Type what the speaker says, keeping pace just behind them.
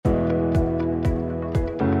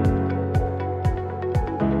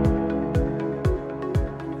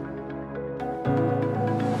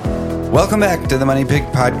Welcome back to the Money Pig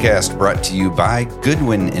Podcast, brought to you by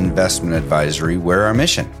Goodwin Investment Advisory, where our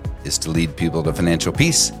mission is to lead people to financial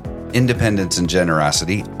peace, independence, and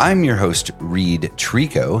generosity. I'm your host, Reed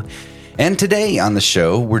Trico, and today on the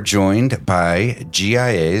show, we're joined by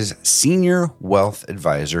GIA's Senior Wealth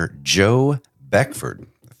Advisor, Joe Beckford,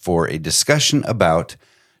 for a discussion about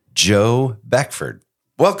Joe Beckford.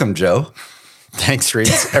 Welcome, Joe. Thanks, Reed.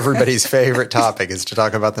 Everybody's favorite topic is to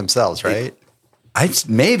talk about themselves, right?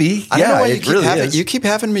 Maybe. I don't know why you keep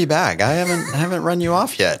having me back. I haven't run you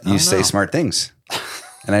off yet. You say smart things,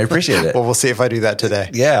 and I appreciate it. Well, we'll see if I do that today.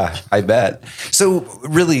 Yeah, I bet. So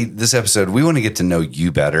really, this episode, we want to get to know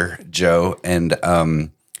you better, Joe, and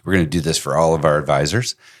we're going to do this for all of our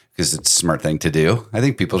advisors because it's a smart thing to do. I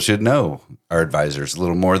think people should know our advisors a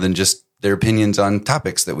little more than just their opinions on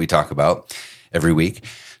topics that we talk about every week.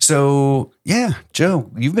 So, yeah, Joe,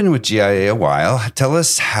 you've been with GIA a while. Tell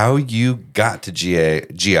us how you got to GIA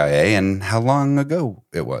and how long ago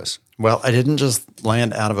it was. Well, I didn't just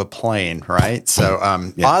land out of a plane, right? So,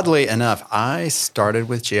 oddly enough, I started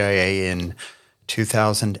with GIA in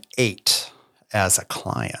 2008 as a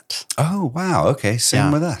client. Oh, wow. Okay.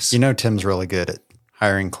 Same with us. You know, Tim's really good at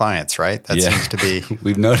hiring clients, right? That seems to be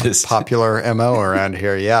we've noticed popular MO around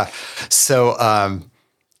here. Yeah. So,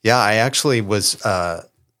 I actually was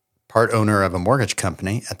part owner of a mortgage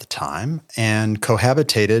company at the time and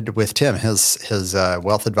cohabitated with Tim. His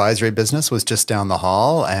wealth advisory business was just down the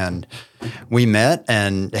hall, and we met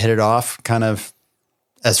and hit it off kind of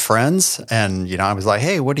as friends. And, I was like,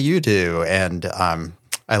 hey, what do you do? And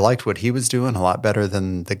I liked what he was doing a lot better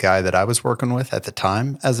than the guy that I was working with at the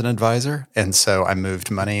time as an advisor. And so I moved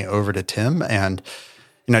money over to Tim. And,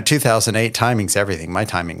 2008, timing's everything. My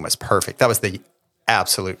timing was perfect. That was the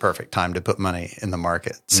absolute perfect time to put money in the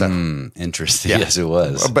market. So interesting. Yeah. Yes, it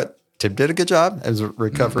was. But Tim did a good job. I was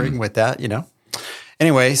recovering with that,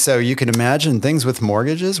 Anyway, so you can imagine things with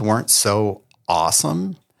mortgages weren't so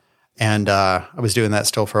awesome. And I was doing that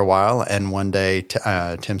still for a while. And one day,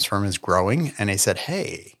 Tim's firm is growing. And he said,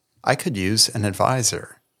 hey, I could use an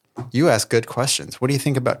advisor. You ask good questions. What do you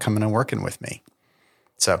think about coming and working with me?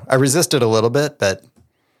 So I resisted a little bit, but,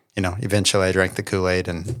 eventually I drank the Kool-Aid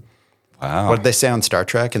and wow. What did they say on Star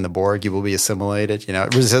Trek? In the Borg, you will be assimilated.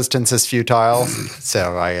 Resistance is futile.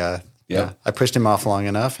 So I pushed him off long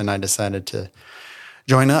enough, and I decided to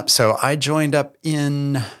join up. So I joined up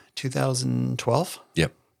in 2012.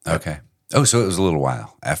 Yep. Okay. Oh, so it was a little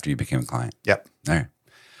while after you became a client. Yep. All right.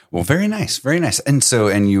 Well, very nice. Very nice.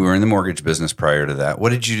 And you were in the mortgage business prior to that.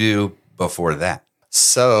 What did you do before that?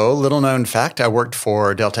 So, little known fact, I worked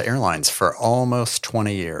for Delta Airlines for almost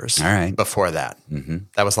 20 years. All right. Before that. Mm-hmm.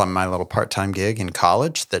 That was like my little part-time gig in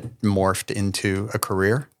college that morphed into a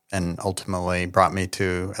career and ultimately brought me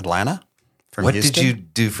to Atlanta from Houston. What did you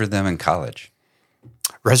do for them in college?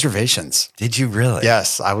 Reservations. Did you really?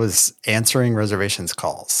 Yes, I was answering reservations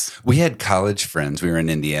calls. We had college friends. We were in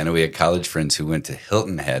Indiana. We had college friends who went to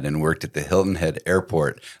Hilton Head and worked at the Hilton Head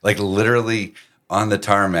airport, like literally on the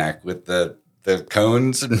tarmac with the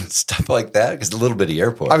cones and stuff like that, because it's a little bitty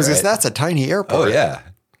airport. I was going to say, that's a tiny airport. Oh, yeah.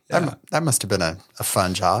 That must have been a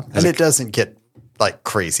fun job. And it doesn't get like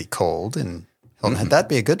crazy cold in Hilton Head. That'd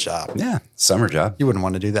be a good job. Yeah, summer job. You wouldn't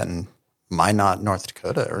want to do that in Minot, North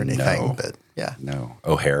Dakota or anything, no. But yeah. No.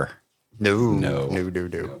 O'Hare. No.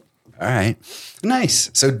 All right.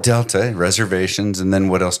 Nice. So Delta, reservations, and then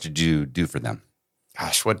what else did you do for them?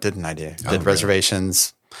 Gosh, what didn't I do? Did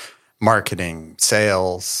reservations, marketing,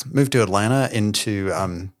 sales, moved to Atlanta into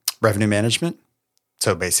revenue management.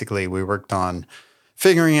 So basically we worked on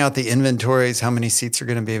figuring out the inventories, how many seats are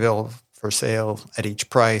going to be available for sale at each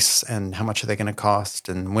price and how much are they going to cost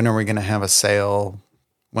and when are we going to have a sale,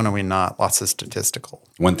 when are we not, lots of statistical.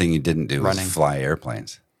 One thing you didn't do was fly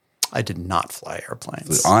airplanes. I did not fly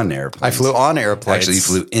airplanes. Flew on airplanes. I flew on airplanes. Actually, you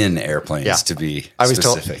flew in airplanes to be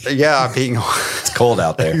specific. It's cold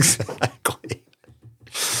out there. Exactly.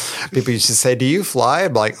 People used to say, do you fly?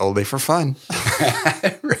 I'm like, only for fun.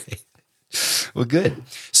 Right. Well, good.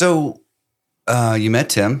 So you met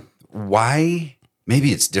Tim. Why?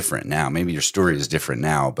 Maybe it's different now. Maybe your story is different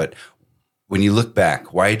now. But when you look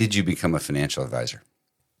back, why did you become a financial advisor?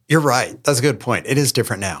 You're right. That's a good point. It is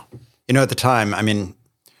different now. At the time, let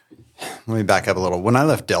me back up a little. When I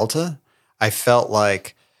left Delta, I felt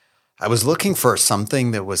like I was looking for something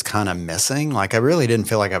that was kind of missing. Like I really didn't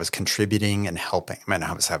feel like I was contributing and helping.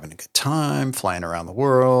 I was having a good time, flying around the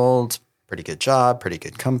world, pretty good job, pretty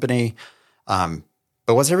good company. But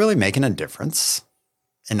was I really making a difference?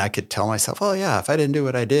 And I could tell myself, oh yeah, if I didn't do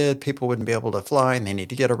what I did, people wouldn't be able to fly and they need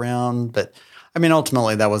to get around. But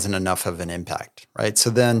ultimately that wasn't enough of an impact, right? So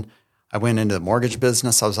then I went into the mortgage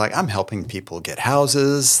business. I was like, I'm helping people get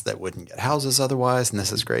houses that wouldn't get houses otherwise. And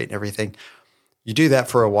this is great and everything. You do that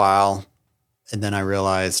for a while. And then I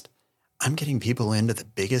realized I'm getting people into the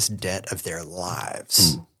biggest debt of their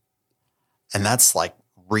lives. And that's like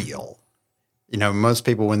real. You know, most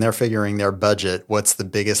people, when they're figuring their budget, what's the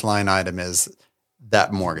biggest line item is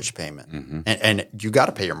that mortgage payment. Mm-hmm. And you got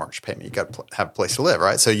to pay your mortgage payment. You got to have a place to live,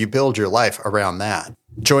 right? So you build your life around that.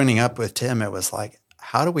 Joining up with Tim, it was like,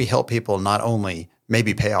 how do we help people not only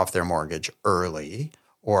maybe pay off their mortgage early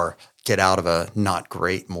or get out of a not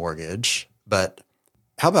great mortgage, but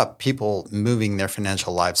how about people moving their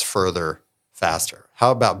financial lives further, faster?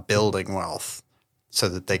 How about building wealth so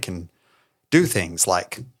that they can do things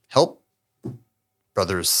like help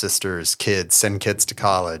brothers, sisters, kids, send kids to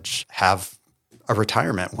college, have a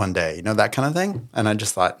retirement one day, you know, that kind of thing? And I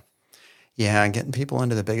just thought, yeah, getting people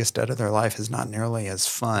into the biggest debt of their life is not nearly as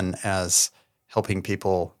fun as helping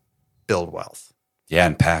people build wealth. Yeah,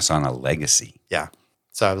 and pass on a legacy. Yeah.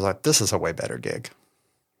 So I was like, this is a way better gig.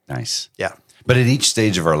 Nice. Yeah. But at each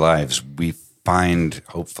stage of our lives, we find,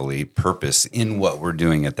 hopefully, purpose in what we're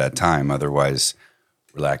doing at that time. Otherwise,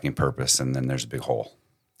 we're lacking purpose, and then there's a big hole.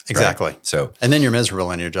 Exactly. Right? So, and then you're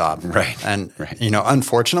miserable in your job. Right. And, you know,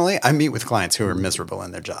 unfortunately, I meet with clients who are miserable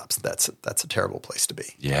in their jobs. That's a terrible place to be.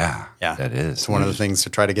 Yeah. That is. It's one of the things to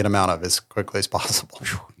try to get them out of as quickly as possible.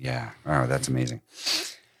 Yeah. Oh, that's amazing.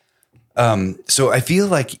 So I feel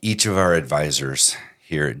like each of our advisors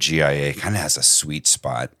here at GIA kind of has a sweet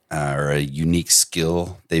spot or a unique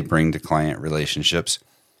skill they bring to client relationships.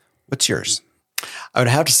 What's yours? I would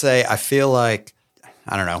have to say, I feel like,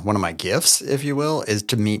 I don't know, one of my gifts, if you will, is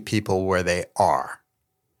to meet people where they are.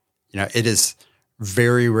 You know, it is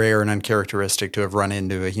very rare and uncharacteristic to have run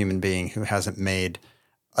into a human being who hasn't made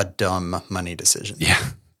a dumb money decision. Yeah.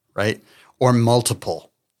 Right? Or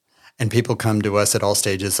multiple. And people come to us at all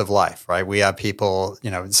stages of life, right? We have people, you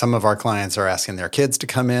know, some of our clients are asking their kids to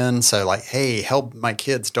come in. So like, hey, help my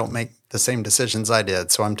kids don't make the same decisions I did.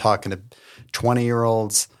 So I'm talking to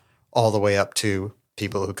 20-year-olds all the way up to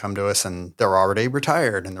people who come to us and they're already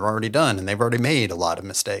retired and they're already done and they've already made a lot of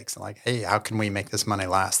mistakes. And like, hey, how can we make this money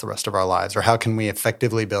last the rest of our lives? Or how can we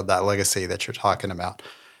effectively build that legacy that you're talking about?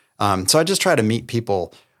 So I just try to meet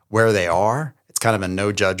people where they are. It's kind of a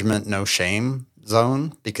no judgment, no shame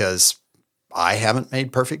zone because I haven't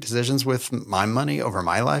made perfect decisions with my money over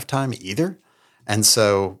my lifetime either. And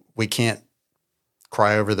so we can't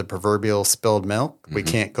cry over the proverbial spilled milk. Mm-hmm. We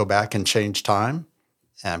can't go back and change time.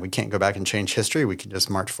 And we can't go back and change history. We can just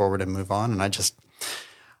march forward and move on. And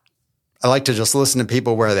I like to just listen to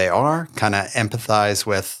people where they are, kind of empathize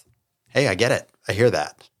with, hey, I get it. I hear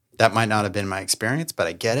that. That might not have been my experience, but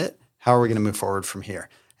I get it. How are we going to move forward from here?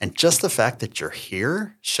 And just the fact that you're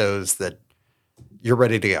here shows that you're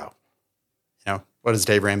ready to go. You know, what does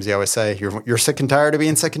Dave Ramsey always say? You're sick and tired of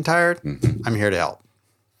being sick and tired? Mm-hmm. I'm here to help.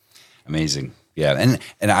 Amazing. Yeah.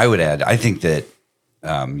 And I would add, I think that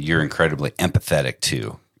you're incredibly empathetic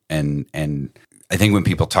too. And I think when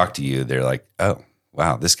people talk to you, they're like, oh,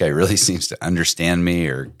 wow, this guy really seems to understand me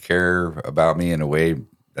or care about me in a way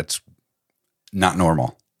that's not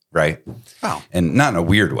normal. Right. Wow. And not in a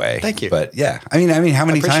weird way. Thank you. But yeah, I mean, how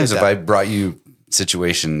many times that. have I brought you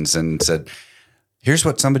situations and said, here's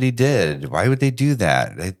what somebody did. Why would they do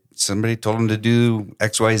that? Somebody told them to do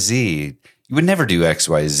X, Y, Z. You would never do X,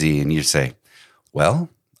 Y, Z. And you say, well,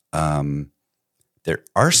 there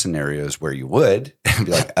are scenarios where you would and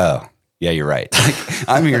be like, oh, yeah, you're right. Like,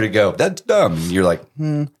 I'm here to go. That's dumb. And you're like,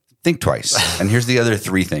 think twice. And here's the other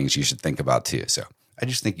 3 things you should think about too. So I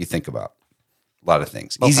just think you think about a lot of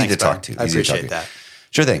things. Well, easy thanks, to talk to. I appreciate that.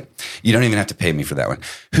 Sure thing. You don't even have to pay me for that one.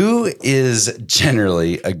 Who is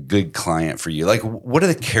generally a good client for you? Like, what are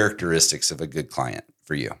the characteristics of a good client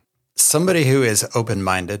for you? Somebody who is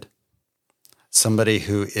open-minded, somebody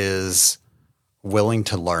who is willing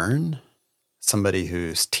to learn, somebody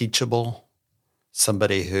who's teachable,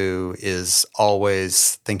 somebody who is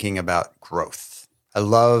always thinking about growth. I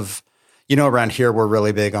love, around here, we're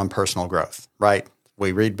really big on personal growth, right?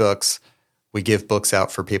 We read books. We give books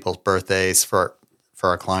out for people's birthdays, for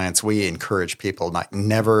our clients. We encourage people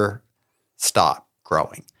never stop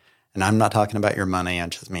growing. And I'm not talking about your money. I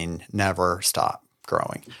just mean never stop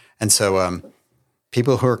growing. And so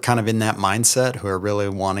people who are kind of in that mindset, who are really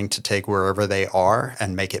wanting to take wherever they are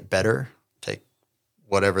and make it better, take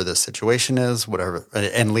whatever the situation is, whatever,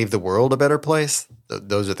 and leave the world a better place,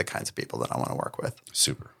 those are the kinds of people that I want to work with.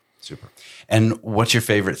 Super, super. And what's your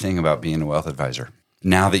favorite thing about being a wealth advisor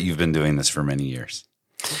now that you've been doing this for many years?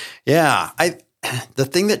 Yeah, the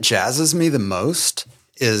thing that jazzes me the most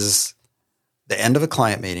is the end of a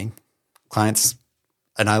client meeting. Clients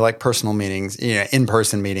And I like personal meetings,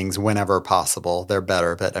 in-person meetings whenever possible. They're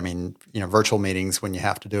better. But I mean, virtual meetings, when you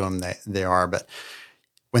have to do them, they are. But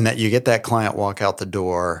when you get that client walk out the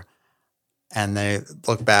door and they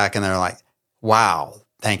look back and they're like, wow,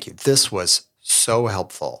 thank you. This was so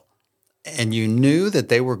helpful. And you knew that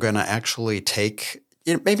they were going to actually take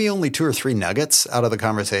maybe only 2 or 3 nuggets out of the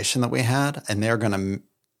conversation that we had, and they're going to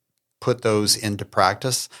put those into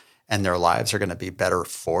practice, and their lives are going to be better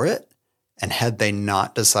for it. And had they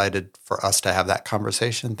not decided for us to have that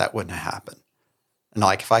conversation, that wouldn't have happened. And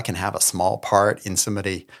like, if I can have a small part in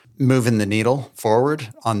somebody moving the needle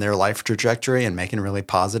forward on their life trajectory and making really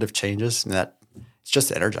positive changes, that it's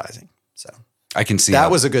just energizing. So I can see that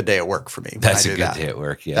was a good day at work for me. That's a good day at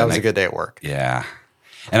work. Yeah, that was a good day at work. Yeah,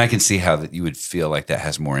 and I can see how that you would feel like that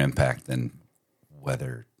has more impact than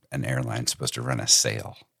whether an airline's supposed to run a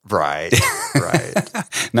sale. Right.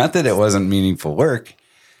 Not that it wasn't meaningful work,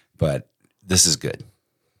 but this is good.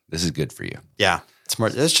 This is good for you. Yeah.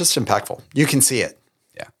 It's just impactful. You can see it.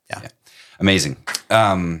 Yeah. Amazing.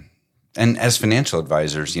 And as financial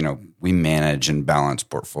advisors, we manage and balance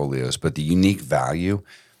portfolios, but the unique value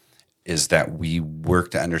is that we work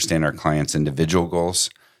to understand our clients' individual goals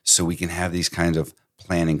so we can have these kinds of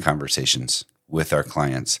planning conversations with our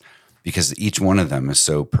clients, because each one of them is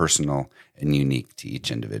so personal and unique to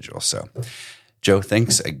each individual. So, Joe,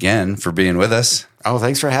 thanks again for being with us. Oh,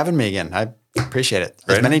 thanks for having me again. I appreciate it.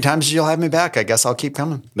 As many times as you'll have me back, I guess I'll keep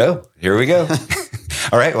coming. No, here we go.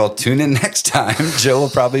 All right, well, tune in next time. Joe will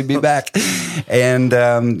probably be back. And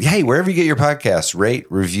hey, wherever you get your podcasts, rate,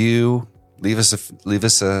 review, leave us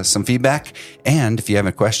some feedback. And if you have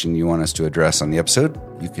a question you want us to address on the episode,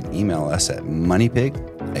 you can email us at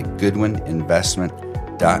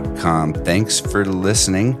moneypig@goodwininvestment.com. Thanks for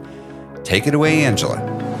listening. Take it away,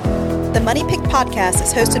 Angela. The Money Pig podcast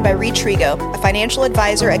is hosted by Reed Trigo, a financial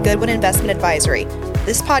advisor at Goodwin Investment Advisory.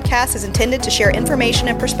 This podcast is intended to share information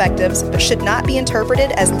and perspectives, but should not be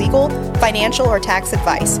interpreted as legal, financial, or tax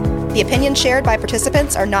advice. The opinions shared by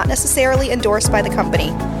participants are not necessarily endorsed by the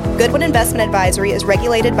company. Goodwin Investment Advisory is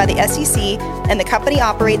regulated by the SEC, and the company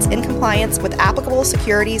operates in compliance with applicable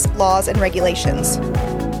securities laws and regulations.